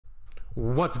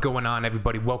What's going on,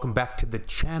 everybody? Welcome back to the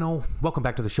channel. Welcome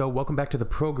back to the show. Welcome back to the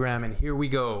program. And here we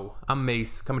go. I'm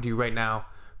Mace, coming to you right now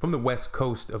from the west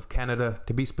coast of Canada.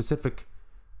 To be specific,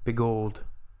 big old,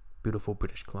 beautiful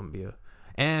British Columbia.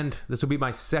 And this will be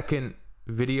my second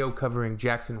video covering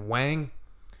Jackson Wang.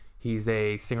 He's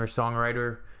a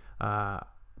singer-songwriter. I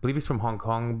believe he's from Hong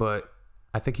Kong, but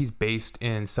I think he's based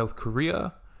in South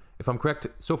Korea. If I'm correct,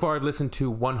 so far I've listened to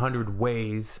 100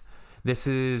 Ways. This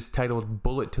is titled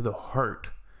Bullet to the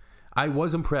Heart. I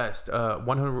was impressed.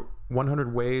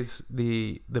 100 Ways,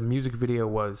 the music video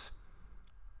was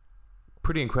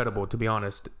pretty incredible, to be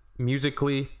honest.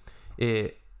 Musically,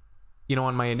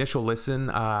 on my initial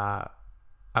listen, I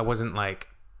wasn't like,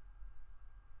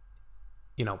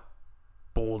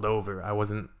 bowled over. I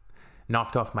wasn't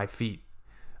knocked off my feet.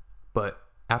 But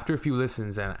after a few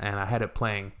listens and I had it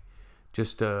playing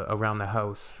just around the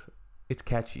house, it's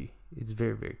catchy. It's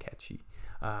very, very catchy.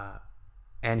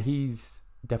 And he's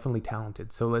definitely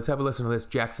talented. So let's have a listen to this.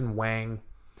 Jackson Wang,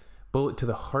 Bullet to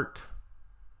the Heart.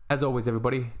 As always,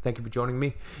 everybody, thank you for joining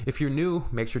me. If you're new,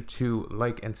 make sure to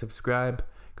like and subscribe.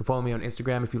 You can follow me on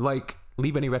Instagram if you like.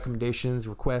 Leave any recommendations,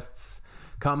 requests,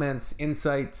 comments,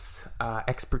 insights,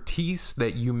 expertise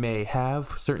that you may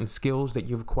have, certain skills that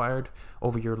you've acquired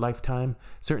over your lifetime,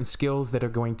 certain skills that are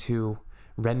going to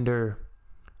render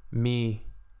me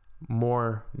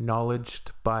more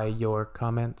knowledged by your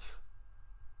comments.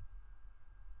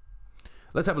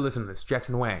 Let's have a listen to this.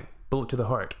 Jackson Wang, Bullet to the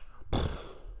Heart.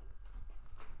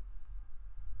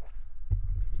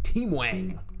 Team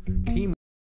Wang. Team.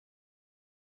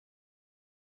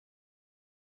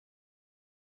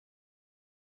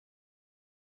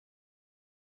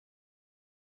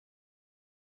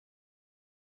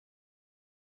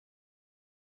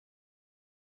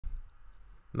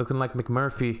 Looking like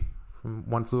McMurphy from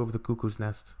One Flew Over the Cuckoo's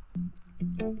Nest.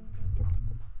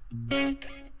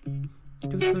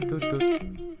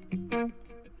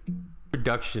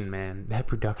 Production, man. That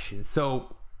production.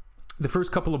 So, the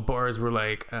first couple of bars were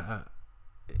like, I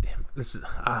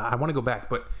want to go back,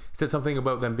 but it said something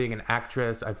about them being an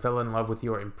actress. I fell in love with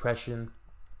your impression.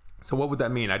 So, what would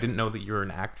that mean? I didn't know that you're an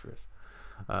actress.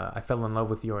 I fell in love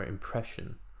with your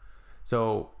impression.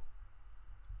 So,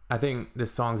 I think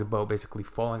this song's about basically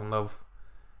falling in love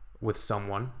with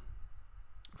someone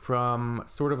from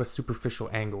sort of a superficial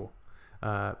angle,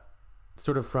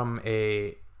 sort of from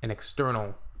an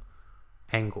external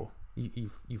angle.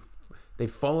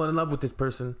 They've fallen in love with this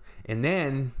person, and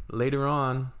then later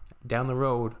on down the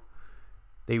road,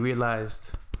 they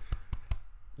realized,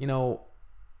 on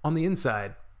the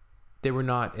inside, they were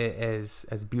not as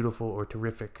beautiful or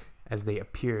terrific as they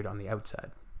appeared on the outside.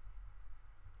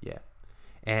 Yeah.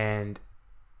 And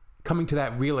coming to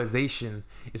that realization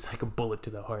is like a bullet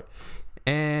to the heart.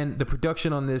 And the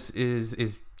production on this is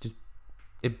just,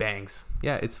 it bangs.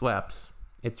 Yeah, it slaps.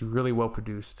 It's really well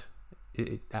produced.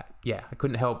 Yeah, I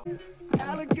couldn't help.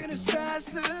 Elegant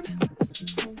assassin,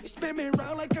 you spin me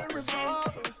around like a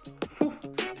revolver.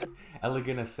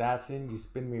 Elegant assassin, you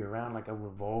spin me around like a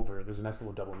revolver. There's a nice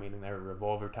little double meaning there. A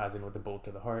revolver ties in with a bullet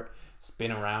to the heart.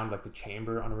 Spin around like the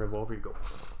chamber on a revolver. You go.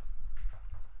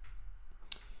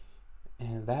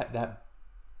 And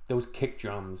those kick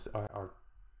drums are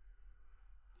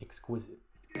exquisite.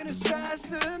 An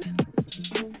assassin,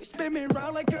 you spin me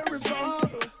around like a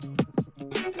revolver.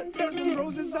 A dozen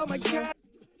roses on my cat.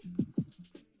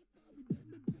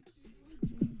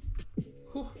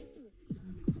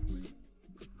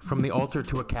 From the altar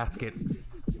to a casket.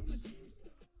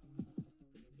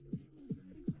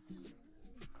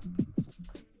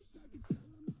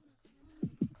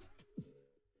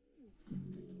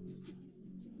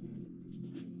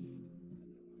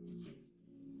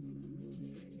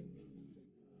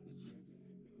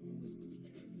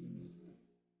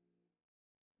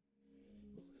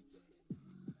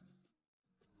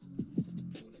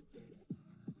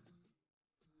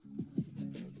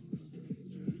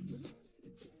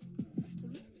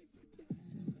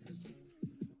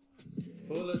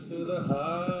 Bullet to the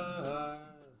heart,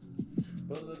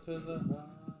 bullet to the heart.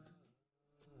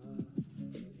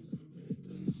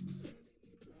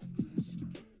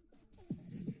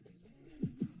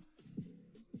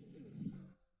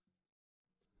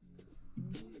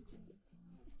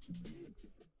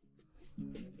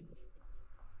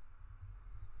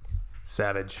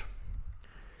 Savage.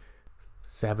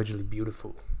 Savagely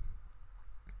beautiful.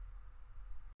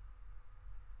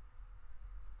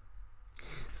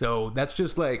 So that's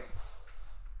just like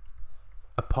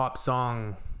a pop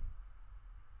song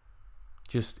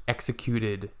just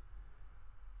executed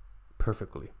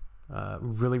perfectly.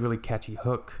 Really, really catchy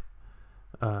hook.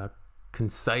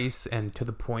 Concise and to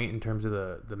the point in terms of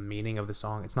the meaning of the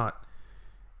song. It's not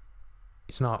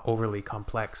it's not overly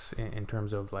complex in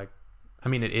terms of like, I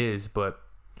mean it is, but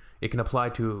it can apply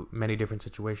to many different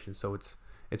situations, so it's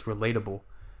relatable.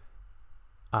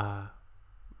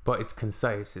 But it's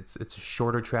concise. It's a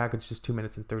shorter track. It's just 2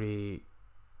 minutes 30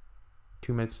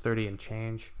 and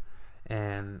change,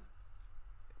 and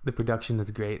the production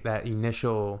is great. That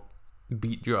initial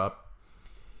beat drop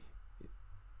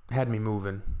had me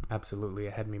moving. Absolutely,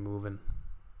 it had me moving.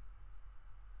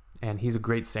 And he's a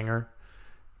great singer,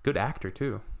 good actor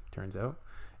too, turns out.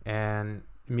 And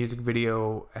the music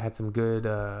video had some good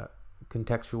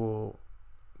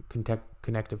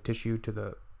connective tissue to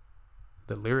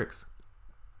the lyrics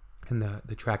and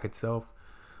the track itself.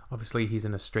 Obviously, he's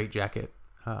in a straitjacket.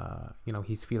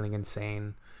 He's feeling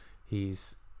insane.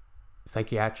 He's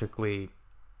psychiatrically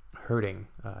hurting.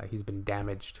 He's been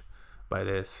damaged by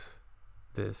this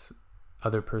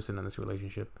other person in this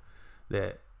relationship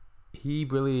that he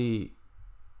really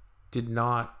did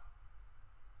not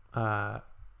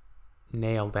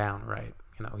nail down right.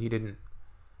 He didn't.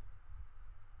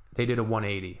 They did a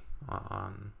 180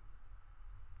 on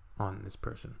this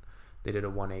person. They did a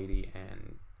 180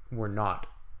 and were not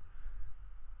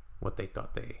what they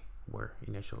thought they were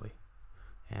initially.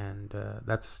 And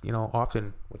that's,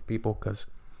 often with people, because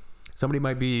somebody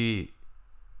might be,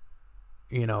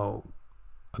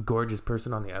 a gorgeous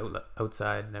person on the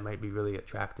outside, and they might be really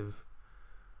attractive,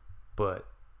 but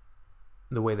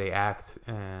the way they act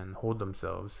and hold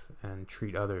themselves and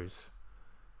treat others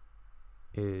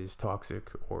is toxic,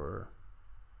 or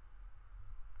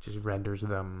just renders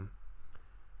them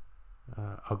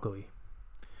ugly.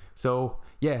 So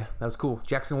yeah, that was cool.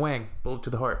 Jackson Wang, bullet to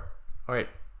the heart. All right,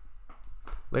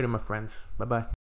 later my friends. Bye bye.